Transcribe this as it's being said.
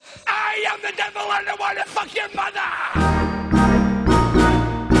am the devil and I want to fuck your mother!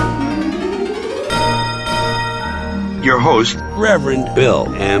 Your host, Reverend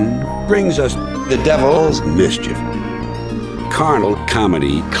Bill M., brings us the devil's mischief. Carnal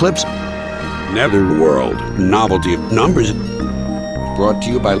comedy clips, netherworld novelty of numbers. Brought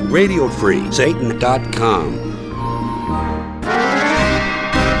to you by RadioFreeSatan.com.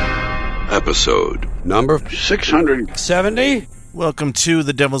 Episode number 670. Welcome to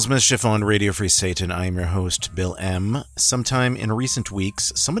The Devil's Mischief on Radio Free Satan. I am your host, Bill M. Sometime in recent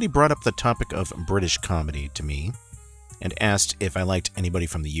weeks, somebody brought up the topic of British comedy to me and asked if I liked anybody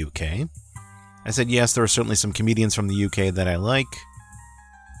from the UK. I said yes, there are certainly some comedians from the UK that I like.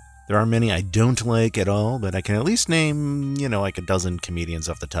 There are many I don't like at all, but I can at least name, like a dozen comedians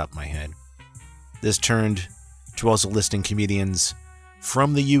off the top of my head. This turned to also listing comedians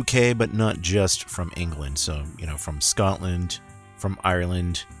from the UK, but not just from England. So, from Scotland, from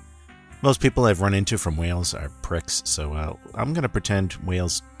Ireland. Most people I've run into from Wales are pricks, so I'm going to pretend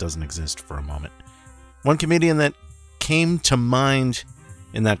Wales doesn't exist for a moment. One comedian that came to mind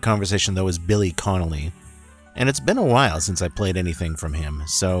in that conversation, though, is Billy Connolly. And it's been a while since I played anything from him,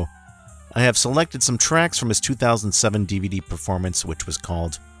 so I have selected some tracks from his 2007 DVD performance, which was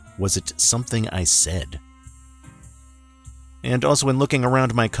called Was It Something I Said? And also in looking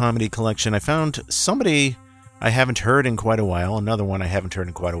around my comedy collection, I found somebody I haven't heard in quite a while, another one I haven't heard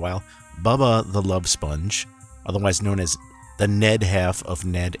in quite a while, Bubba the Love Sponge, otherwise known as the Ned half of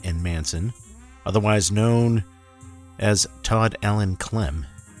Ned and Manson, otherwise known as Todd Allen Clem,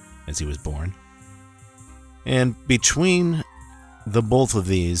 as he was born. And between the both of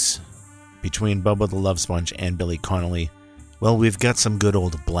these, between Bubba the Love Sponge and Billy Connolly, well, we've got some good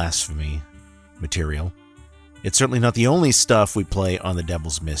old blasphemy material. It's certainly not the only stuff we play on The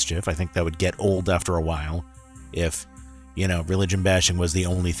Devil's Mischief. I think that would get old after a while if, religion bashing was the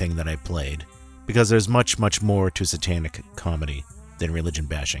only thing that I played. Because there's much, much more to satanic comedy than religion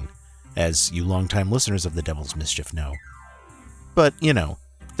bashing, as you longtime listeners of The Devil's Mischief know. But,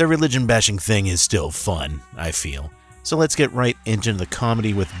 the religion bashing thing is still fun, I feel. So let's get right into the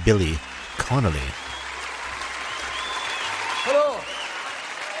comedy with Billy Connolly. Hello.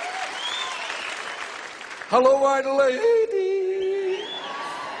 Hello, Adelaide.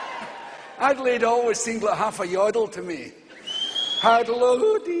 Adelaide always seemed like half a yodel to me.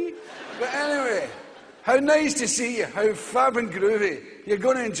 Adelaide. But anyway, how nice to see you. How fab and groovy. You're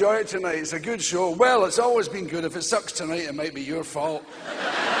going to enjoy it tonight. It's a good show. Well, it's always been good. If it sucks tonight, it might be your fault.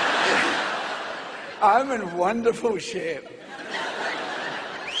 I'm in wonderful shape.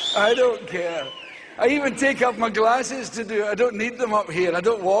 I don't care. I even take off my glasses to do it. I don't need them up here. I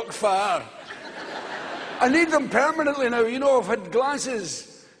don't walk far. I need them permanently now. I've had glasses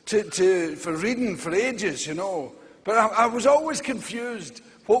for reading for ages, But I was always confused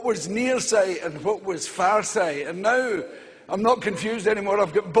what was near sight and what was far sight. And now I'm not confused anymore.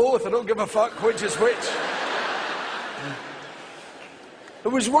 I've got both. I don't give a fuck which is which. It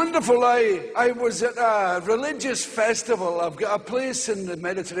was wonderful. I was at a religious festival. I've got a place in the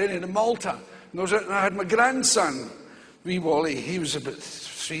Mediterranean, in Malta. And I had my grandson, wee Wally. He was about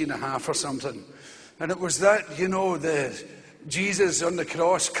 3.5 or something. And it was that, the Jesus on the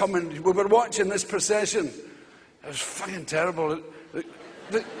cross coming. We were watching this procession. It was fucking terrible.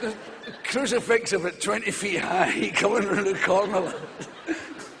 The crucifix about 20 feet high coming around the corner.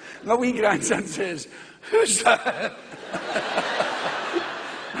 My wee grandson says, "Who's that?"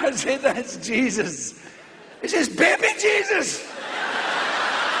 I said, "That's Jesus." He says, "Baby Jesus."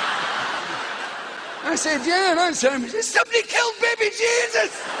 I said, "Yeah, that's him." He says, "Somebody killed baby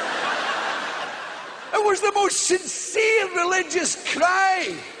Jesus." It was the most sincere religious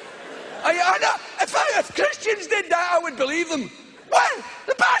cry. I know. If Christians did that, I would believe them. What?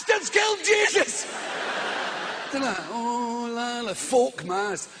 The bastards killed Jesus. The folk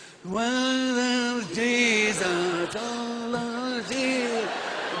mass. Well, Jesus,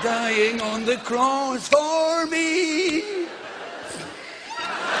 dying on the cross for me.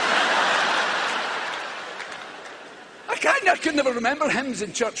 I could never remember hymns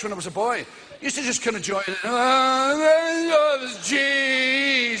in church when I was a boy. I used to just kind of join it.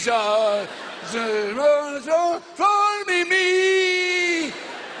 Jesus, for me,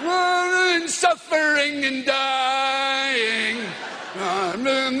 suffering and dying,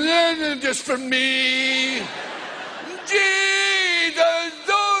 just for me. Jesus,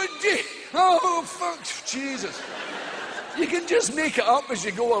 oh, fuck, Jesus. You can just make it up as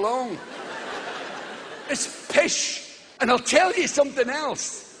you go along. It's pish. And I'll tell you something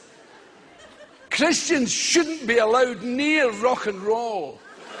else. Christians shouldn't be allowed near rock and roll.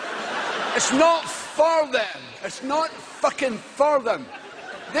 It's not for them. It's not fucking for them.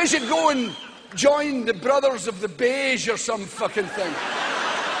 They should go and join the Brothers of the Beige or some fucking thing.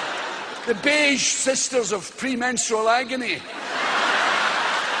 The Beige Sisters of Premenstrual Agony.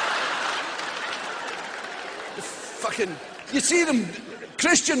 Fucking, you see them,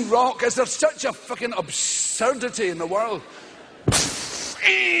 Christian rock, is there such a fucking absurdity in the world?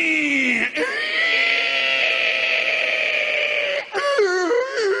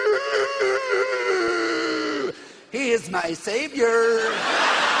 He is my savior.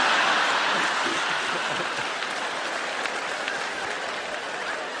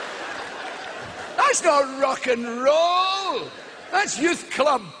 That's not rock and roll. That's youth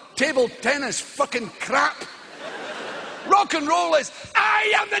club, table tennis, fucking crap. Rock and roll is,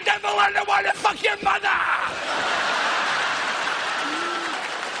 I am the devil and I want to fuck your mother.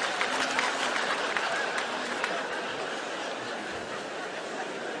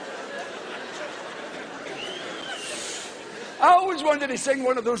 I always wanted to sing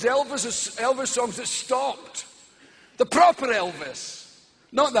one of those Elvis songs that stopped. The proper Elvis.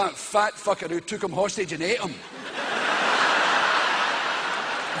 Not that fat fucker who took him hostage and ate him.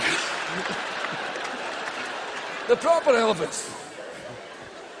 The proper Elvis.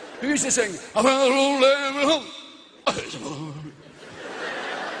 Who used to sing, I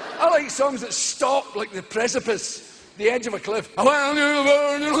like songs that stop like the precipice, the edge of a cliff.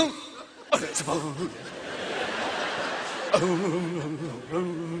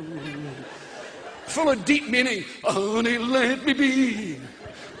 Full of deep meaning. Honey, let me be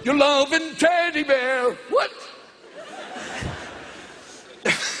your loving teddy bear. What?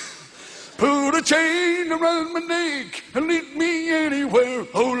 Put a chain around my neck and lead me anywhere.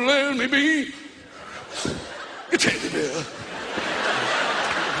 Oh, let me be your teddy bear.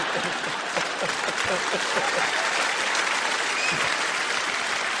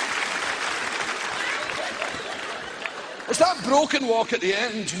 It's that broken walk at the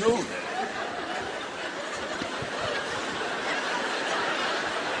end, you know.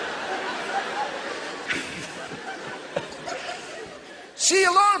 See,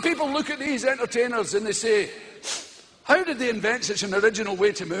 a lot of people look at these entertainers and they say, how did they invent such an original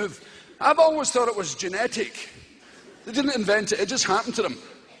way to move? I've always thought it was genetic. They didn't invent it, it just happened to them.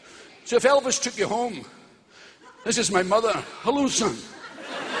 So if Elvis took you home, this is my mother. Hello, son.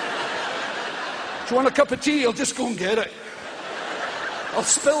 Do you want a cup of tea? I'll just go and get it. I'll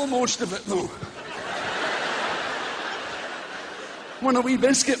spill most of it, though. Want a wee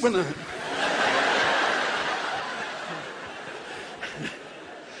biscuit with it?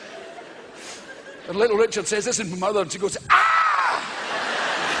 And little Richard says, this is my mother, and she goes, ah!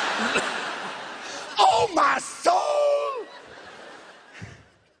 Oh, my soul!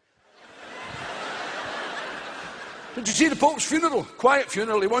 Did you see the Pope's funeral? Quiet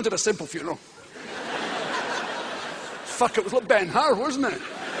funeral, he wanted a simple funeral. Fuck, it was like Ben-Hur, wasn't it?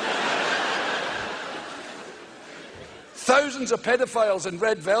 Thousands of pedophiles in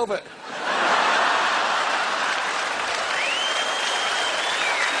red velvet.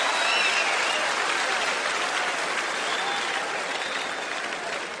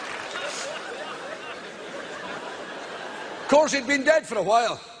 Of course, he'd been dead for a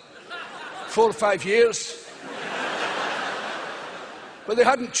while. 4 or 5 years. But they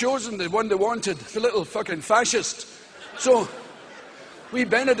hadn't chosen the one they wanted, the little fucking fascist. So, wee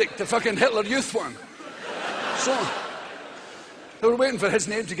Benedict, the fucking Hitler Youth one. So, they were waiting for his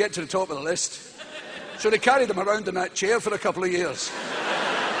name to get to the top of the list. So they carried him around in that chair for a couple of years.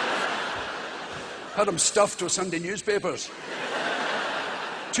 Had him stuffed with Sunday newspapers.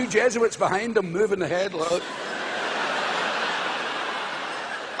 2 Jesuits behind him moving the head like...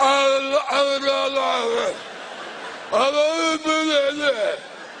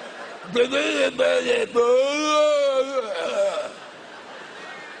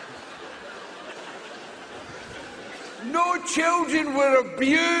 No children were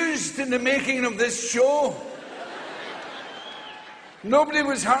abused in the making of this show. Nobody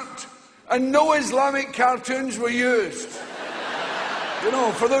was hurt, and no Islamic cartoons were used. You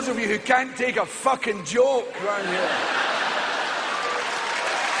know, for those of you who can't take a fucking joke around here.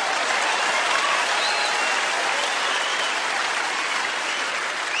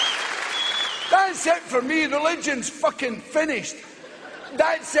 That's it for me. Religion's fucking finished.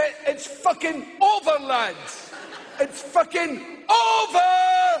 That's it. It's fucking over, lads. It's fucking over.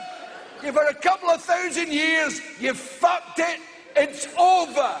 For a couple of 1,000 years, you've fucked it. It's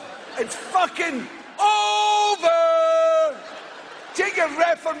over. It's fucking over. Take your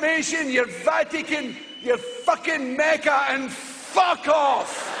Reformation, your Vatican, your fucking Mecca, and fuck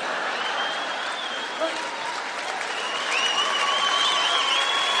off.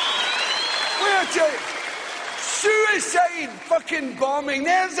 Suicide fucking bombing.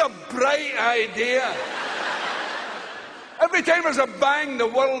 There's a bright idea. Every time there's a bang, the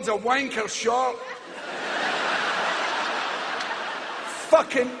world's a wanker short.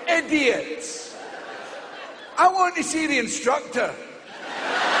 Fucking idiots. I want to see the instructor.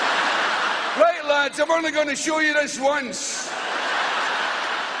 Right, lads, I'm only going to show you this once.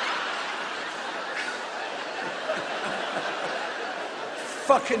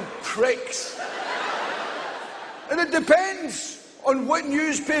 Fucking pricks. And it depends on what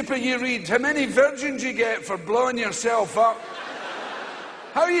newspaper you read, how many virgins you get for blowing yourself up.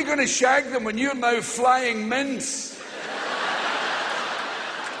 How are you going to shag them when you're now flying mince?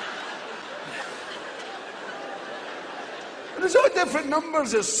 There's all different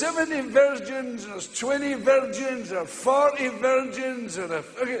numbers. There's 70 virgins, there's 20 virgins, there's 40 virgins,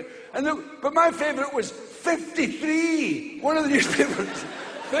 but my favourite was 53. One of the newspapers.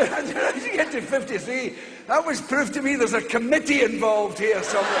 How did you get to 53? That was proof to me there's a committee involved here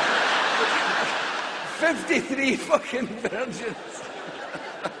somewhere. 53 fucking virgins.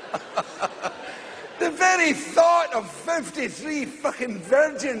 The very thought of 53 fucking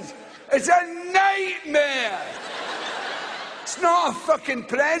virgins is a nightmare. It's not a fucking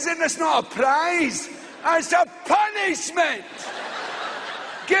present, it's not a prize. It's a punishment.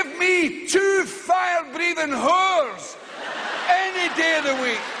 Give me 2 fire-breathing whores any day of the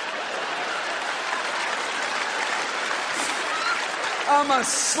week. I'm a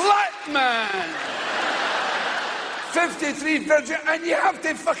slut, man. 53 virgins, and you have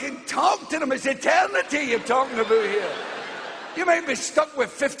to fucking talk to them. It's eternity you're talking about here. You might be stuck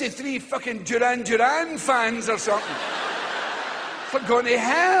with 53 fucking Duran Duran fans or something. For going to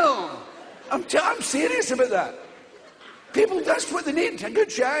hell. I'm serious about that. People, that's what they need, a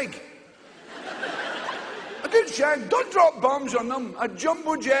good shag. A good shag. Don't drop bombs on them. A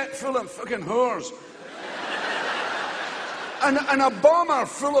jumbo jet full of fucking whores. And a bomber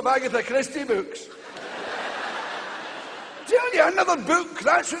full of Agatha Christie books. Tell you, another book,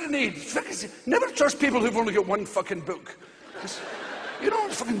 that's what they need. Never trust people who've only got one fucking book. You know,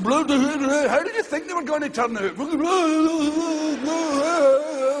 fucking blow. How did you think they were going to turn out?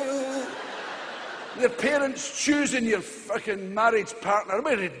 Their parents choosing your fucking marriage partner. It'd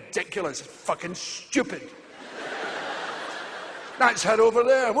be ridiculous. Fucking stupid. That's her over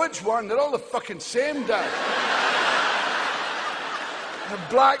there. Which one? They're all the fucking same, Dad. They're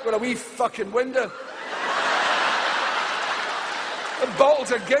black with a wee fucking window. The bottles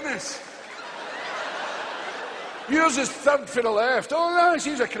of Guinness. Yours is third for the left. Oh, no,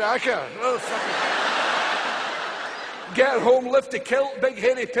 she's a cracker. Oh, fucking. Get her home, lift the kilt, big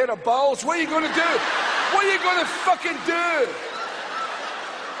hairy pair of balls. What are you going to do? What are you going to fucking do?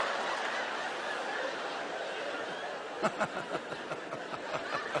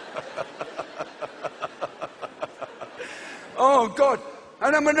 Oh, God.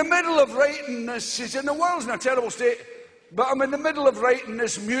 And I'm in the middle of writing this. The world's in a terrible state, but I'm in the middle of writing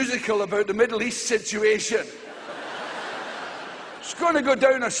this musical about the Middle East situation. It's going to go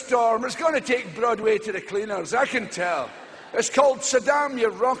down a storm. It's going to take Broadway to the cleaners. I can tell. It's called Saddam,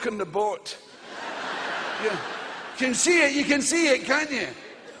 You're Rocking the Boat. You can see it. You can see it, can't you?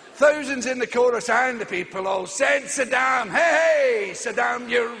 Thousands in the chorus and the people all said, Saddam, hey, hey, Saddam,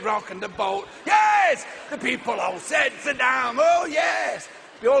 you're rocking the boat. Yes! The people all said, Saddam, oh, yes.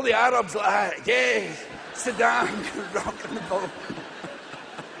 All the Arabs like, yes, Saddam, you're rocking the boat.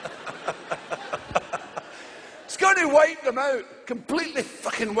 It's going to wipe them out. Completely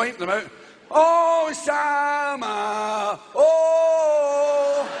fucking wipe them out. Oh, Osama.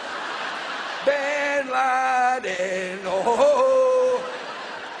 Oh, Bin Laden. Oh.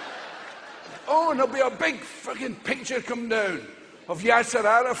 Oh, and there'll be a big fucking picture come down of Yasser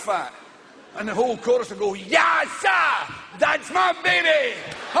Arafat. And the whole chorus will go, Yasser, that's my baby.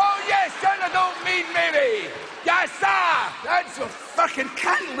 Oh, yes, and I don't mean maybe. Yasser, that's what fucking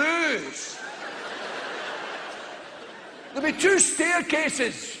can't lose. There'll be 2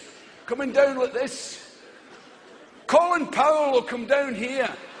 staircases coming down like this. Colin Powell will come down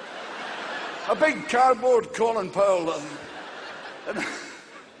here. A big cardboard Colin Powell.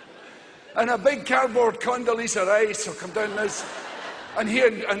 And a big cardboard Condoleezza Rice will come down this. And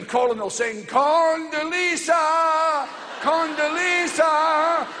and Colin will sing, Condoleezza,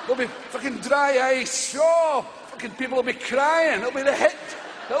 Condoleezza. There'll be fucking dry ice. Oh, fucking people will be crying. It'll be the hit.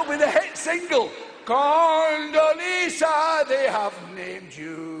 It'll be the hit single. Condoleezza, they have named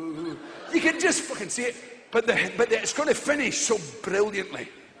you. You can just fucking see it. But it's going to finish so brilliantly.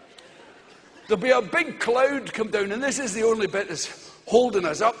 There'll be a big cloud come down, and this is the only bit that's holding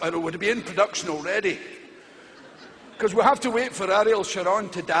us up, and it would be in production already. Because we have to wait for Ariel Sharon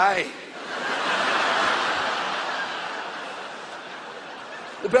to die.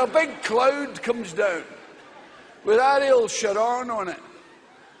 a big cloud comes down with Ariel Sharon on it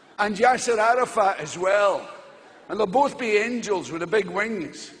and Yasser Arafat as well. And they'll both be angels with the big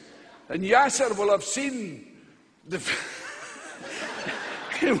wings. And Yasser will have seen the...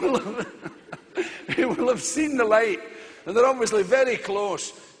 he will have seen the light. And they're obviously very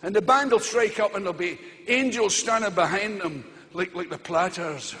close. And the band will strike up and there'll be angels standing behind them like the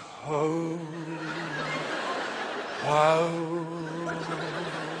Platters. Oh, wow,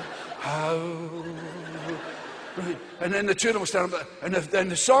 how. And then the two of them will stand up, and then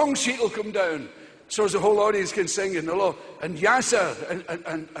the song sheet will come down so as the whole audience can sing. And Yasser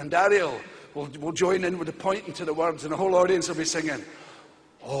and Ariel will join in with the pointing to the words, and the whole audience will be singing,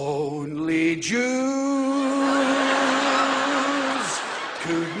 only Jews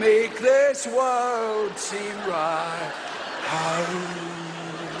could make this world seem right. How.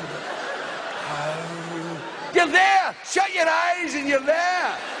 You're there! Shut your eyes and you're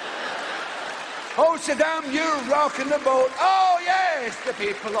there! Oh, Saddam, you're rocking the boat. Oh, yes, the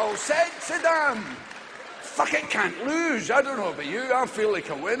people all said Saddam. Fuck it, can't lose. I don't know about you, I feel like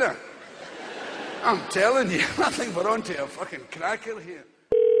a winner. I'm telling you, I think we're onto a fucking cracker here.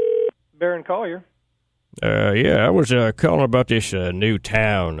 Baron Collier. Yeah, I was calling about this new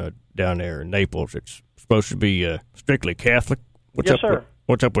town down there in Naples. It's supposed to be strictly Catholic. Yes, sir.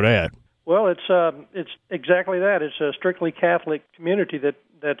 What's up with that? Well, it's exactly that. It's a strictly Catholic community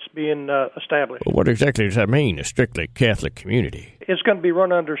that's being established. Well, what exactly does that mean, a strictly Catholic community? It's going to be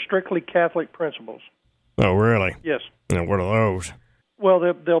run under strictly Catholic principles. Oh, really? Yes. And what are those? Well,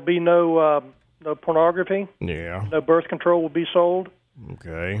 there'll be no pornography. Yeah. No birth control will be sold.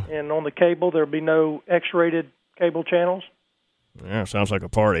 Okay. And on the cable, there'll be no X-rated cable channels. Yeah, sounds like a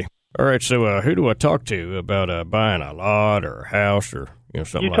party. All right, so who do I talk to about buying a lot or a house or something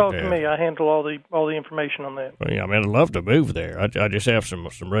like that? You talk to me. I handle all the information on that. Well, yeah, I mean, I'd love to move there. I just have some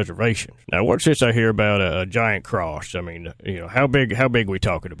reservations. Now, what's this I hear about a giant cross? I mean, how big we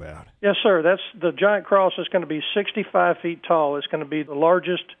talking about? Yes, sir. That's the giant cross is going to be 65 feet tall. It's going to be the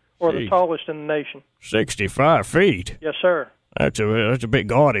largest or the tallest in the nation. 65 feet? Yes, sir. That's a bit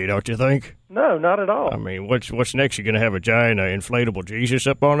gaudy, don't you think? No, not at all. I mean, what's next? You're going to have a giant inflatable Jesus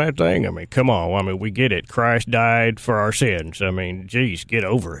up on that thing? I mean, come on. I mean, we get it. Christ died for our sins. I mean, geez, get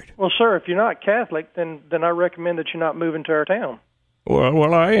over it. Well, sir, if you're not Catholic, then I recommend that you not move into our town.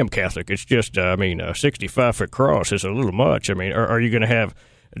 Well, I am Catholic. It's just, a 65-foot cross is a little much. I mean, are you going to have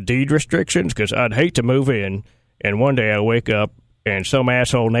deed restrictions? Because I'd hate to move in, and one day I wake up, and some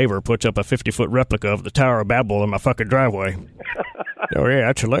asshole neighbor puts up a 50-foot replica of the Tower of Babel in my fucking driveway. Oh, yeah,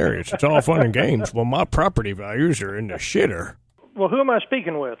 that's hilarious. It's all fun and games. Well, my property values are in the shitter. Well, who am I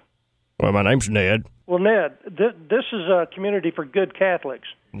speaking with? Well, my name's Ned. Well, Ned, this is a community for good Catholics.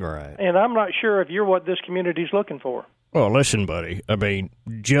 Right. And I'm not sure if you're what this community's looking for. Well, listen, buddy. I mean,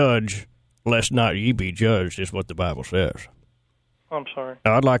 judge, lest not ye be judged, is what the Bible says. I'm sorry.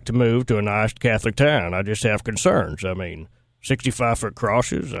 Now, I'd like to move to a nice Catholic town. I just have concerns. I mean, 65-foot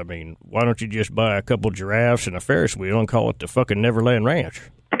crosses. I mean, why don't you just buy a couple giraffes and a Ferris wheel and call it the fucking Neverland Ranch?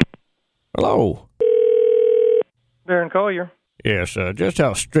 Hello? Baron Collier. Yes, just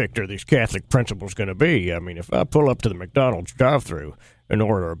how strict are these Catholic principles going to be? I mean, if I pull up to the McDonald's drive-thru and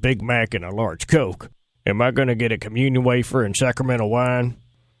order a Big Mac and a large Coke, am I going to get a communion wafer and sacramental wine?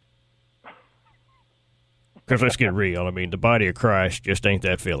 Because let's get real. I mean, the body of Christ just ain't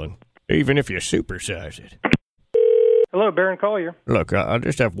that filling, even if you supersize it. Hello, Baron Collier. Look, I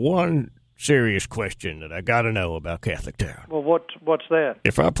just have one serious question that I got to know about Catholic Town. Well, what's that?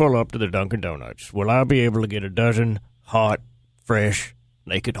 If I pull up to the Dunkin' Donuts, will I be able to get a dozen hot, fresh,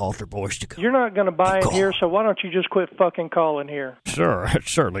 naked altar boys to come? You're not going to buy it here, so why don't you just quit fucking calling here? Sir, that's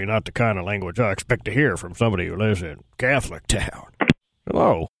certainly not the kind of language I expect to hear from somebody who lives in Catholic Town.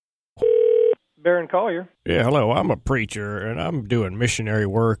 Hello? Baron Collier. Yeah, hello. I'm a preacher, and I'm doing missionary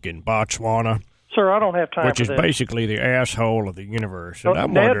work in Botswana. Sir, I don't have time for this. Which is basically the asshole of the universe. And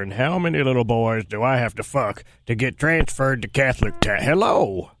I'm wondering how many little boys do I have to fuck to get transferred to Catholic Town?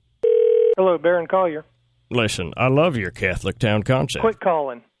 Hello? Hello, Baron Collier. Listen, I love your Catholic Town concept. Quit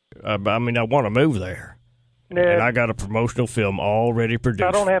calling. I want to move there. Ned, and I got a promotional film already produced.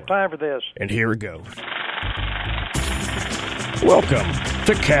 I don't have time for this. And here it goes. Welcome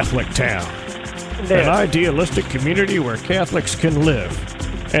to Catholic Town. Ned. An idealistic community where Catholics can live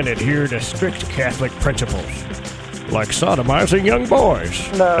and adhere to strict Catholic principles, like sodomizing young boys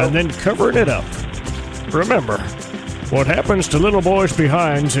and then covering it up. Remember, what happens to little boys'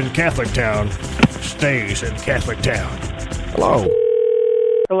 behinds in Catholic Town stays in Catholic Town. Hello?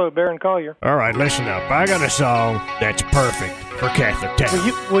 Hello, Baron Collier. All right, listen up. I got a song that's perfect for Catholic Town.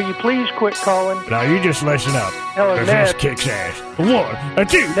 Will you please quit calling? Now you just listen up. Hello, Cause Ned. this kicks ass. 1,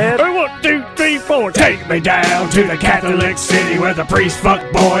 2, Ned. 1, 2, 3, 4. Take me down to the Catholic city where the priests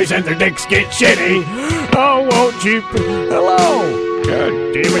fuck boys and their dicks get shitty. Oh, won't you? Hello.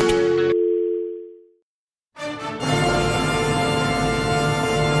 God damn it.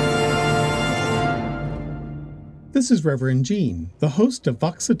 This is Reverend Gene, the host of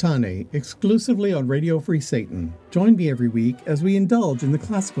Vox Satanae, exclusively on Radio Free Satan. Join me every week as we indulge in the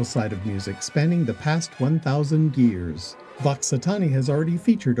classical side of music spanning the past 1,000 years. Vox Satanae has already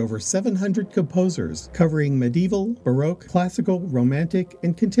featured over 700 composers covering medieval, baroque, classical, romantic,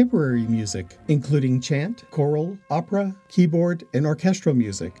 and contemporary music, including chant, choral, opera, keyboard, and orchestral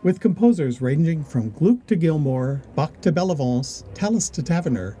music, with composers ranging from Gluck to Gilmour, Bach to Bellavance, Tallis to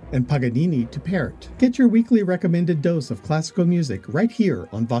Taverner, and Paganini to Pärt. Get your weekly recommended dose of classical music right here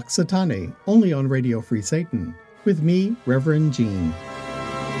on Vox Satanae, only on Radio Free Satan. With me, Reverend Gene.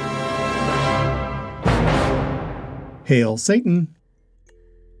 Hail Satan!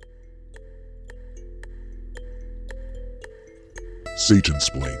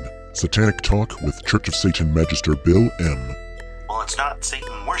 Satansplain, satanic talk with Church of Satan Magister Bill M. Well, it's not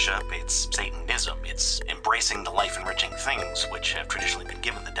Satan worship, it's Satanism. It's embracing the life-enriching things which have traditionally been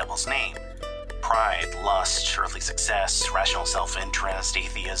given the devil's name. Pride, lust, earthly success, rational self-interest,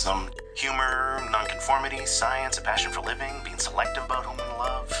 atheism, humor, nonconformity, science, a passion for living, being selective about whom we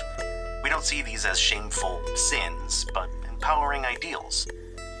love. We don't see these as shameful sins, but empowering ideals.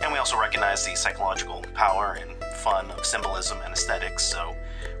 And we also recognize the psychological power and fun of symbolism and aesthetics, so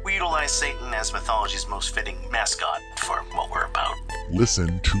we utilize Satan as mythology's most fitting mascot for what we're about.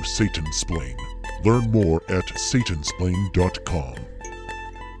 Listen to Satansplain. Learn more at satansplain.com.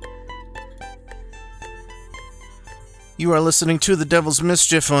 You are listening to The Devil's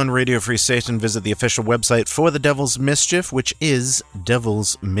Mischief on Radio Free Satan. Visit the official website for The Devil's Mischief, which is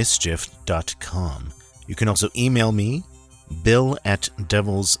devilsmischief.com. You can also email me.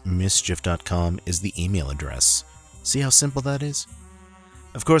 bill@devilsmischief.com is the email address. See how simple that is?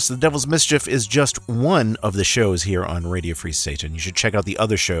 Of course, The Devil's Mischief is just one of the shows here on Radio Free Satan. You should check out the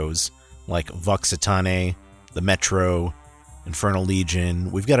other shows, like Vox Satanae, The Metro, Infernal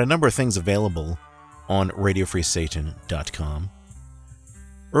Legion. We've got a number of things available on radiofreesatan.com.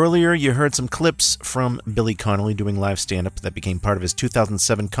 Earlier, you heard some clips from Billy Connolly doing live stand-up that became part of his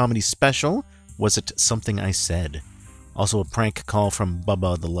 2007 comedy special, Was It Something I Said? Also a prank call from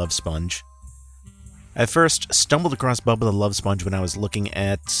Bubba the Love Sponge. I first stumbled across Bubba the Love Sponge when I was looking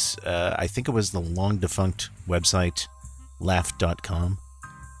at, I think it was the long-defunct website, laugh.com.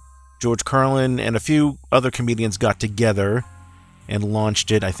 George Carlin and a few other comedians got together and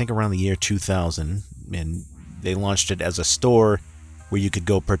launched it, I think around the year 2000, and they launched it as a store where you could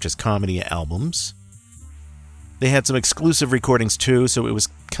go purchase comedy albums. They had some exclusive recordings too, so it was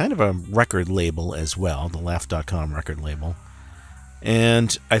kind of a record label as well, the Laugh.com record label.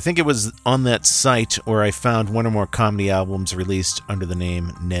 And I think it was on that site where I found one or more comedy albums released under the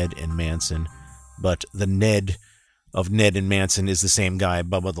name Ned and Manson, but the Ned of Ned and Manson is the same guy,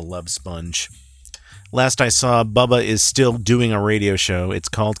 Bubba the Love Sponge. Last I saw, Bubba is still doing a radio show. It's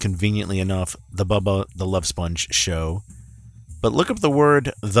called, conveniently enough, The Bubba the Love Sponge Show. But look up the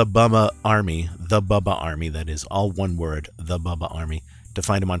word The Bubba Army, that is, all one word, The Bubba Army, to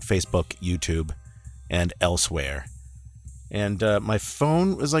find him on Facebook, YouTube, and elsewhere. And my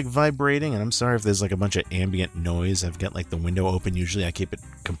phone was like vibrating, and I'm sorry if there's like a bunch of ambient noise. I've got like the window open. Usually I keep it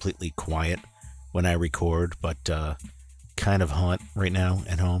completely quiet when I record, but kind of hot right now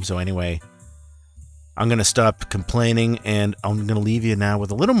at home. So anyway, I'm going to stop complaining, and I'm going to leave you now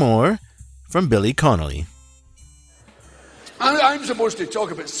with a little more from Billy Connolly. I'm supposed to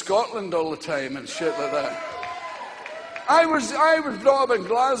talk about Scotland all the time and shit like that. I was brought up in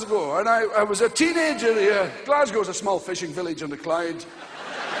Glasgow, and I was a teenager. Glasgow's a small fishing village on the Clyde.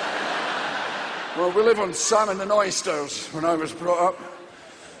 Well, we live on salmon and oysters when I was brought up.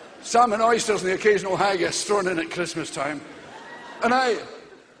 Salmon, oysters, and the occasional haggis thrown in at Christmas time. And I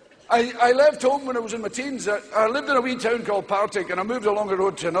left home when I was in my teens. I lived in a wee town called Partick, and I moved along the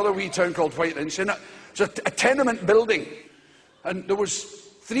road to another wee town called Whitelynch. And it was a tenement building. And there was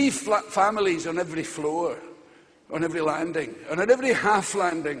 3 flat families on every floor, on every landing. And at every half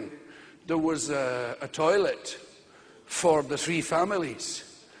landing, there was a toilet for the 3 families.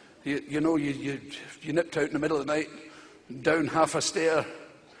 You nipped out in the middle of the night, down half a stair,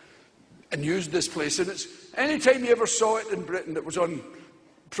 and used this place. And it's any time you ever saw it in Britain, it was on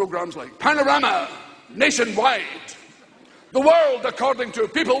programs like Panorama, Nationwide, The World According to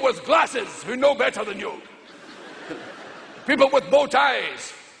People with Glasses Who Know Better Than You, People with Bow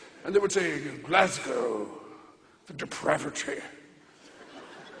Ties. And they would say, Glasgow, the depravity.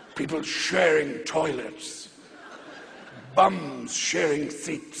 People sharing toilets. Bums sharing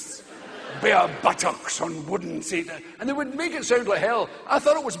seats. Bare buttocks on wooden seats. And they would make it sound like hell. I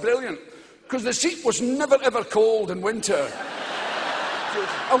thought it was brilliant, because the seat was never ever cold in winter.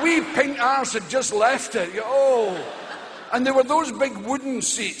 A wee pink arse had just left it. Oh. And there were those big wooden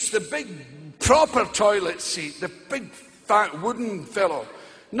seats, the big proper toilet seat, the big fat wooden fellow.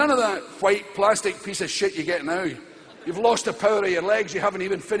 None of that white plastic piece of shit you get now. You've lost the power of your legs, you haven't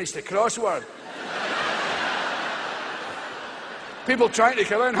even finished the crossword. People trying to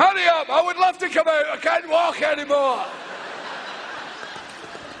come in, hurry up, I would love to come out, I can't walk anymore.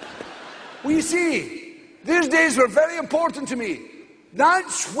 Well, you see, these days were very important to me.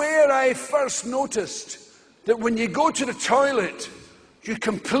 That's where I first noticed that when you go to the toilet, you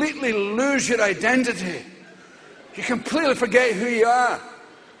completely lose your identity. You completely forget who you are.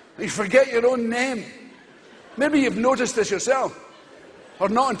 You forget your own name. Maybe you've noticed this yourself, or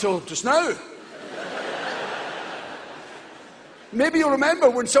not until just now. Maybe you'll remember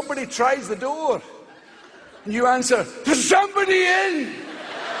when somebody tries the door, and you answer, "There's somebody in!"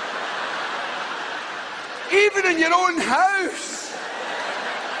 Even in your own house.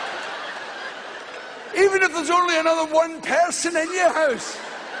 Even if there's only another one person in your house.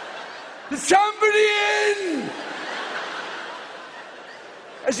 There's somebody in!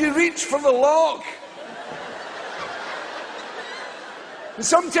 As you reach for the lock. And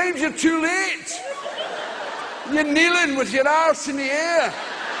sometimes you're too late. You're kneeling with your arse in the air,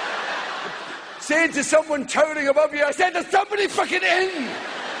 saying to someone towering above you, I said, "There's somebody fucking in!"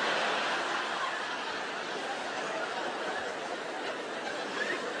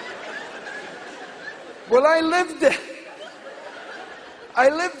 Well, I lived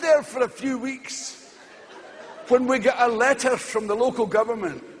there for a few weeks when we got a letter from the local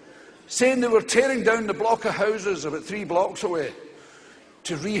government saying they were tearing down the block of houses about 3 blocks away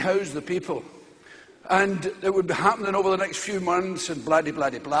to rehouse the people. And it would be happening over the next few months and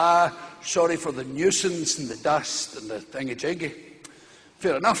blah-de-blah-de-blah. Sorry for the nuisance and the dust and the thingy-jiggy.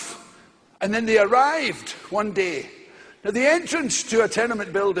 Fair enough. And then they arrived one day. Now, the entrance to a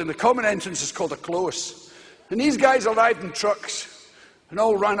tenement building, the common entrance, is called a close. And these guys arrived in trucks and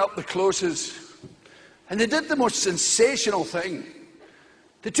all ran up the closes. And they did the most sensational thing.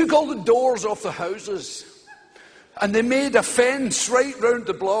 They took all the doors off the houses and they made a fence right round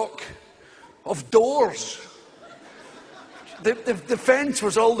the block of doors. The fence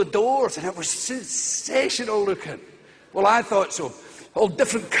was all the doors, and it was sensational looking. Well, I thought so. All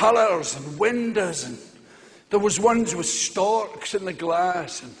different colours and windows, and there was ones with storks in the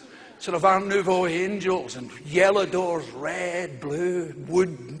glass, and sort of Art Nouveau angels, and yellow doors, red, blue,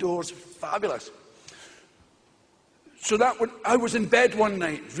 wood doors, fabulous. So I was in bed one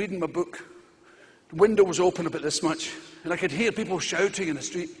night reading my book. The window was open about this much, and I could hear people shouting in the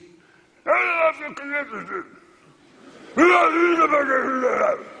street. I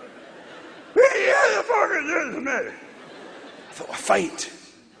thought, a fight.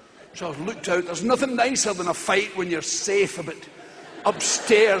 So I looked out. There's nothing nicer than a fight when you're safe about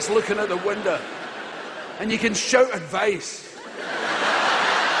upstairs looking out the window and you can shout advice.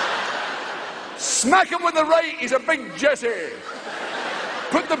 Smack him with the right, he's a big Jesse.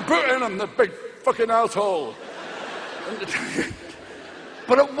 Put the boot in him, the big fucking asshole.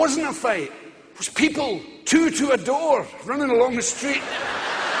 But it wasn't a fight. It was people, 2 to a door, running along the street,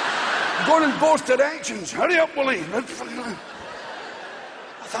 going in both directions. Hurry up, Willie. I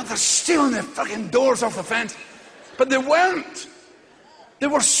thought they're stealing the fucking doors off the fence. But they weren't. They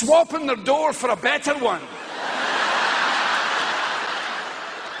were swapping their door for a better one.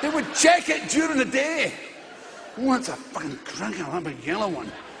 They would check it during the day. Oh, that's a fucking cranky, I'll have a yellow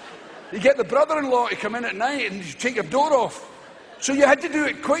one. You get the brother-in-law to come in at night and you take your door off. So you had to do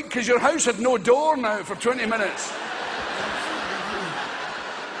it quick because your house had no door now for 20 minutes.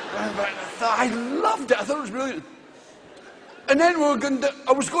 I loved it. I thought it was brilliant. And then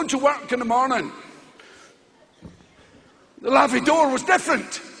I was going to work in the morning. The lavvy door was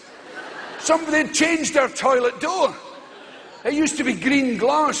different. Somebody had changed their toilet door. It used to be green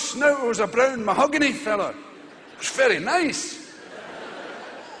glass. Now it was a brown mahogany fella. It was very nice.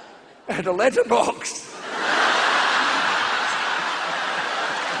 It had a letterbox.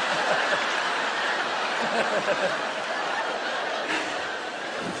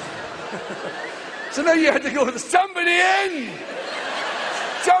 So now you had to go, "There's somebody in!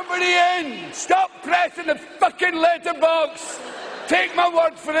 Somebody in! Stop pressing the fucking letterbox! Take my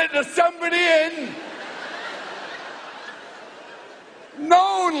word for it, there's somebody in!"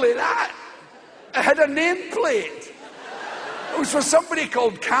 Not only that, it had a nameplate. It was for somebody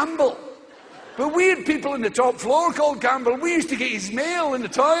called Campbell. But we had people in the top floor called Campbell. We used to get his mail in the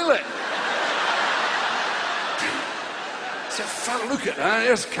toilet. I said, fuck, look at that.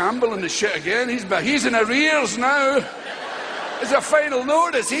 There's Campbell in the shit again. He's in arrears now. There's a final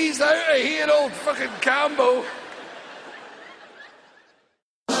notice. He's out of here, old fucking Campbell.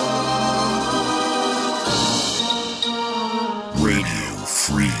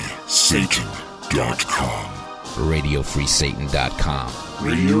 RadioFreeSatan.com. RadioFreeSatan.com.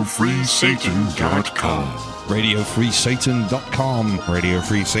 RadioFreeSatan.com. RadioFreeSatan.com.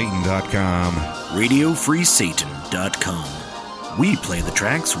 RadioFreeSatan.com. RadioFreeSatan.com. We play the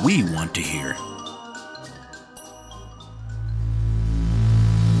tracks we want to hear.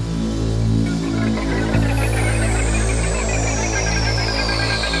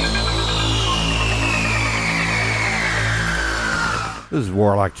 This is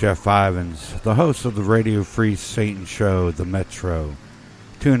Warlock Jeff Ivins, the host of the Radio Free Satan show, The Metro.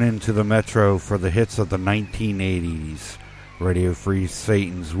 Tune in to The Metro for the hits of the 1980s. Radio Free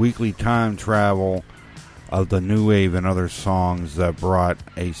Satan's weekly time travel of the new wave and other songs that brought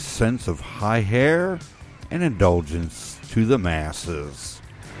a sense of high hair and indulgence to the masses.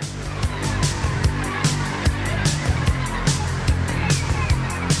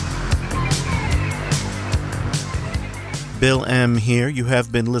 Bill M. here. You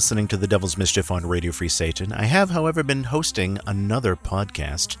have been listening to The Devil's Mischief on Radio Free Satan. I have, however, been hosting another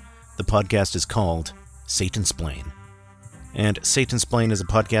podcast. The podcast is called Satansplain. And Satansplain is a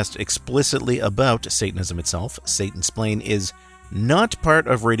podcast explicitly about Satanism itself. Satansplain is not part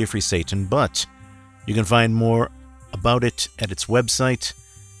of Radio Free Satan, but you can find more about it at its website,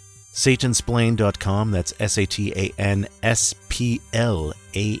 Satansplain.com. That's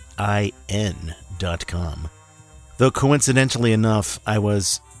SATANSPLAIN.com. Though coincidentally enough, I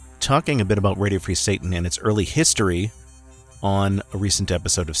was talking a bit about Radio Free Satan and its early history on a recent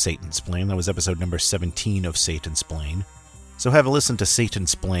episode of Satansplain. That was episode number 17 of Satansplain. So have a listen to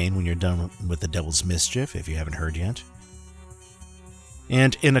Satansplain when you're done with The Devil's Mischief, if you haven't heard yet.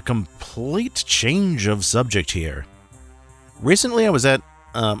 And in a complete change of subject here, recently I was at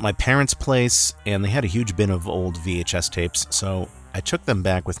my parents' place, and they had a huge bin of old VHS tapes, so I took them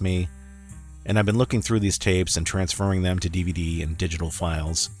back with me. And I've been looking through these tapes and transferring them to DVD and digital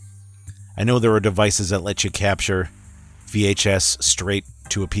files. I know there are devices that let you capture VHS straight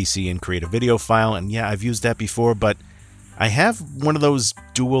to a PC and create a video file, and yeah, I've used that before, but I have one of those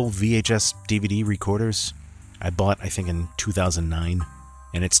dual VHS DVD recorders I bought, I think, in 2009,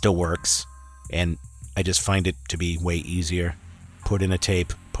 and it still works, and I just find it to be way easier. Put in a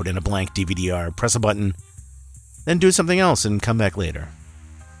tape, put in a blank DVD-R, press a button, then do something else and come back later.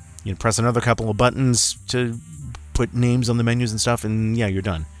 You press another couple of buttons to put names on the menus and stuff, and yeah, you're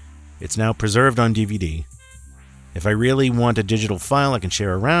done. It's now preserved on DVD. If I really want a digital file I can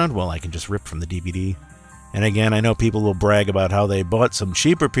share around, well, I can just rip from the DVD. And again, I know people will brag about how they bought some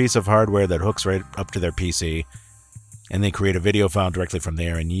cheaper piece of hardware that hooks right up to their PC, and they create a video file directly from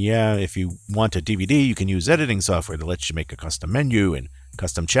there. And yeah, if you want a DVD, you can use editing software that lets you make a custom menu and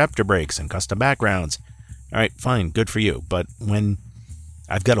custom chapter breaks and custom backgrounds. Alright, fine, good for you. But when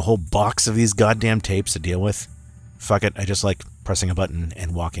I've got a whole box of these goddamn tapes to deal with, fuck it, I just like pressing a button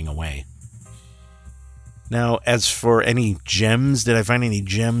and walking away. Now, as for any gems, did I find any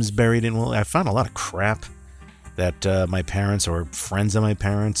gems buried in? Well, I found a lot of crap that my parents or friends of my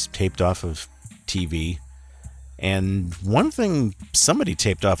parents taped off of TV. And one thing somebody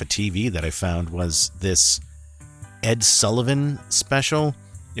taped off a TV that I found was this Ed Sullivan special.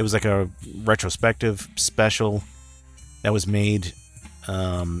 It was like a retrospective special that was made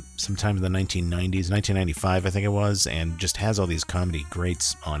sometime in the 1990s, 1995 I think it was, and just has all these comedy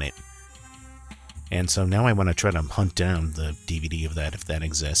greats on it. And so now I want to try to hunt down the DVD of that, if that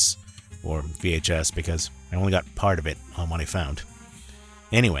exists, or VHS, because I only got part of it on what I found.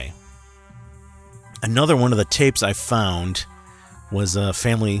 Anyway, another one of the tapes I found was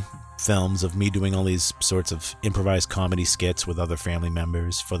family films of me doing all these sorts of improvised comedy skits with other family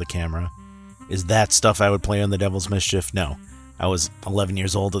members for the camera. Is that stuff I would play on The Devil's Mischief? No. I was 11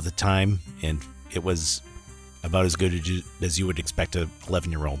 years old at the time, and it was about as good as you would expect an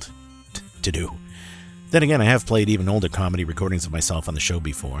 11-year-old to do. Then again, I have played even older comedy recordings of myself on the show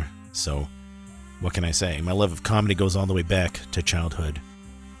before, so what can I say? My love of comedy goes all the way back to childhood.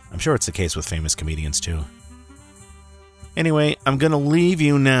 I'm sure it's the case with famous comedians, too. Anyway, I'm going to leave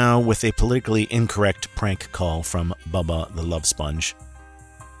you now with a politically incorrect prank call from Bubba the Love Sponge.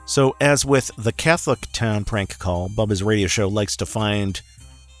 So, as with the Catholic Town prank call, Bubba's radio show likes to find,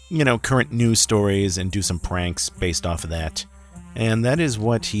 current news stories and do some pranks based off of that. And that is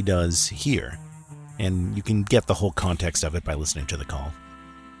what he does here. And you can get the whole context of it by listening to the call.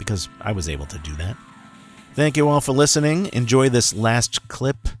 because I was able to do that. Thank you all for listening. Enjoy this last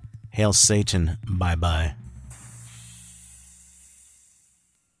clip. Hail Satan. Bye-bye.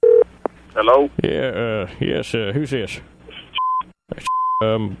 Hello? Yeah, yes, who's this?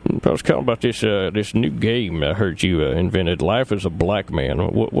 I was calling about this new game I heard you invented, Life as a Black Man.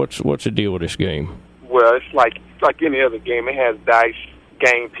 What's the deal with this game? Well, it's like any other game. It has dice,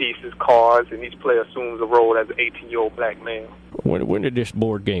 game pieces, cards, and each player assumes a role as an 18-year-old black man. When did this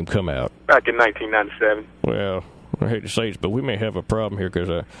board game come out? Back in 1997. Well, I hate to say this, but we may have a problem here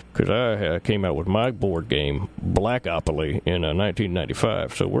because I came out with my board game, Blackopoly, in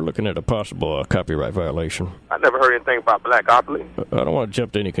 1995. So we're looking at a possible copyright violation. I never heard anything about Blackopoly. I don't want to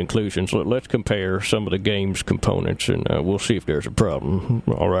jump to any conclusions. Let's compare some of the game's components, and we'll see if there's a problem.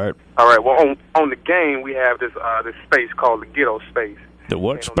 All right? All right. Well, on the game, we have this space called the ghetto space. The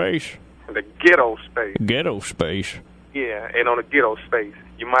what space? The ghetto space. Ghetto space? Yeah, and on the ghetto space,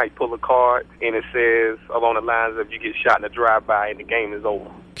 you might pull a card, and it says along the lines of you get shot in a drive-by and the game is over.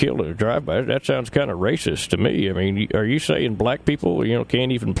 Killed in a drive-by? That sounds kind of racist to me. I mean, are you saying black people,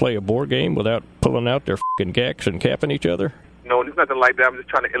 can't even play a board game without pulling out their fucking gacks and capping each other? No, there's nothing like that. I'm just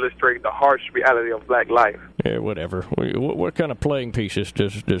trying to illustrate the harsh reality of black life. Yeah, whatever. What kind of playing pieces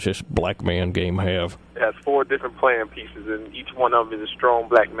does this black man game have? It has 4 different playing pieces, and each one of them is a strong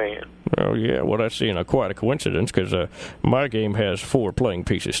black man. Oh, yeah. Well, that's quite a coincidence, because my game has 4 playing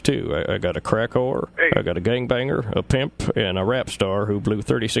pieces, too. I got a crack whore, I got a gangbanger, a pimp, and a rap star who blew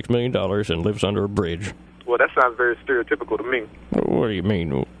 $36 million and lives under a bridge. Well, that sounds very stereotypical to me. What do you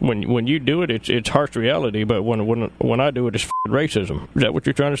mean? When you do it, it's harsh reality, but when I do it, it's racism. Is that what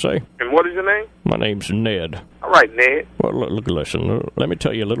you're trying to say? And what is your name? My name's Ned. All right, Ned. Well, listen. Let me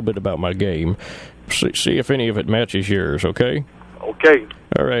tell you a little bit about my game. See if any of it matches yours, okay? Okay.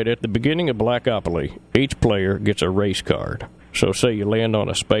 All right, at the beginning of Blackopoly, each player gets a race card. So say you land on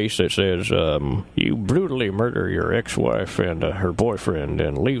a space that says, you brutally murder your ex-wife and her boyfriend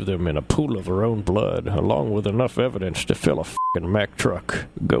and leave them in a pool of their own blood, along with enough evidence to fill a fucking Mack truck.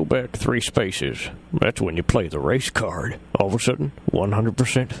 Go back 3 spaces. That's when you play the race card. All of a sudden,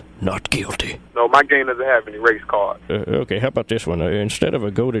 100% not guilty. No, my game doesn't have any race cards. Okay, how about this one? Instead of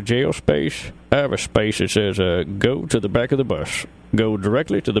a go to jail space, I have a space that says, go to the back of the bus. Go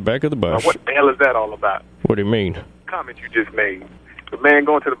directly to the back of the bus. Now, what the hell is that all about? What do you mean? Comment you just made. The man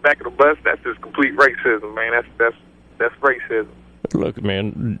going to the back of the bus, that's just complete racism, man. That's racism. Look,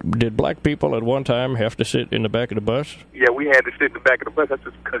 man, did black people at one time have to sit in the back of the bus? Yeah, we had to sit in the back of the bus. That's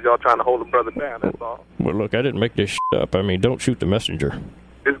just because y'all trying to hold a brother down, that's all. Well, look, I didn't make this up. I mean, don't shoot the messenger.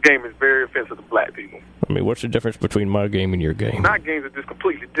 This game is very offensive to black people. I mean, what's the difference between my game and your game? My games are just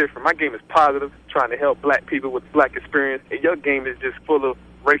completely different. My game is positive, trying to help black people with black experience, and your game is just full of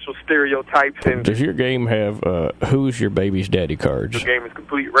racial stereotypes. And does your game have who's your baby's daddy cards? Your game is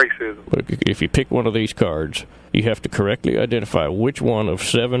complete racism. Look, if you pick one of these cards, you have to correctly identify which one of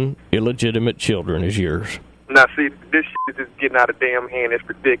 7 illegitimate children is yours. Now, see, this shit is just getting out of damn hand. It's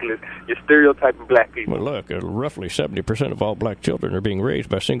ridiculous. You're stereotyping black people. Well, look, roughly 70% of all black children are being raised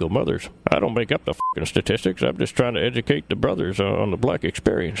by single mothers. I don't make up the fucking statistics. I'm just trying to educate the brothers on the black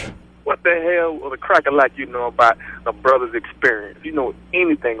experience. What the hell will the cracker like you know about a brother's experience? You know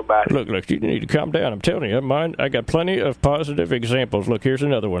anything about it? Look, you need to calm down. I'm telling you, I got plenty of positive examples. Look, here's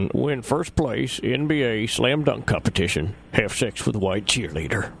another one. Win first place NBA slam dunk competition. Have sex with white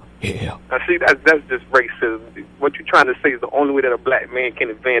cheerleader. Yeah. Now, see, that's just racism. What you're trying to say is the only way that a black man can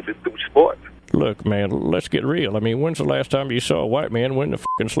advance is through sports. Look, man, let's get real. I mean, when's the last time you saw a white man win the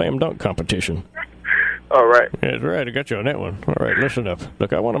fucking slam dunk competition? All right. That's right. I got you on that one. All right, listen up.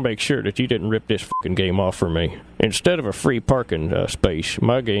 Look, I want to make sure that you didn't rip this fucking game off for me. Instead of a free parking space,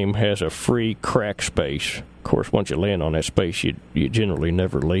 my game has a free crack space. Of course, once you land on that space, you generally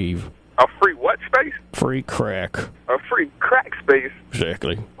never leave. A free what space? Free crack. A free crack space?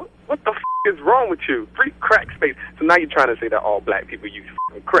 Exactly. What the is wrong with you? Free crack space. So now you're trying to say that all black people use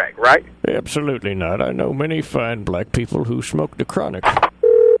crack, right? Absolutely not. I know many fine black people who smoke the chronic.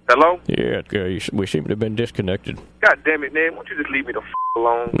 Hello? Yeah, we seem to have been disconnected. God damn it, man. Why don't you just leave me the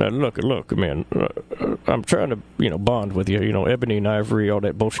alone? Now, look, man. I'm trying to, bond with you. Ebony and ivory, all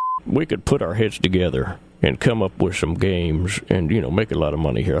that bullshit. We could put our heads together and come up with some games and, make a lot of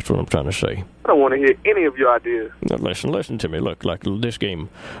money here. That's what I'm trying to say. I don't want to hear any of your ideas. Now, listen to me. Look, like this game,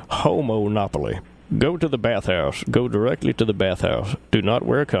 Homonopoly. Go to the bathhouse. Go directly to the bathhouse. Do not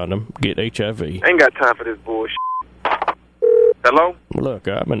wear a condom. Get HIV. I ain't got time for this bullshit. Hello? Look,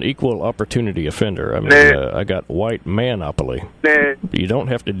 I'm an equal opportunity offender. I mean, I got white manopoly. Nah. You don't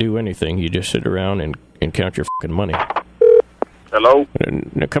have to do anything. You just sit around and count your fucking money. Hello?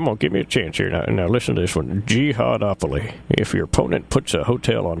 Now, come on, give me a chance here. Now listen to this one. Jihadopoly. If your opponent puts a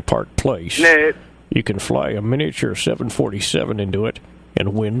hotel on Park Place, Ned. You can fly a miniature 747 into it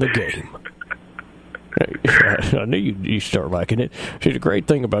and win the game. I knew you'd start liking it. See, the great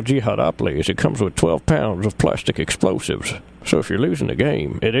thing about Jihadopoly is it comes with 12 pounds of plastic explosives. So if you're losing the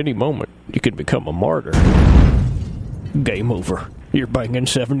game, at any moment, you can become a martyr. Game over. You're banging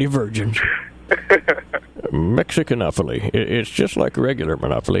 70 virgins. Mexicanopoly. It's just like regular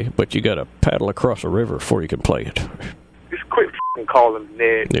Monopoly, but you got to paddle across a river before you can play it. Just quit f***ing calling me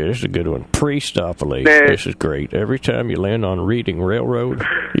Ned. Yeah, this is a good one. Priestopoly. Ned. This is great. Every time you land on Reading Railroad,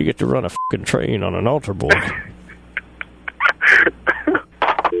 you get to run a f***ing train on an altar boy.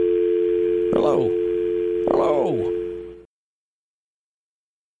 Hello? Hello?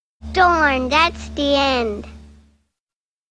 Darn, that's the end.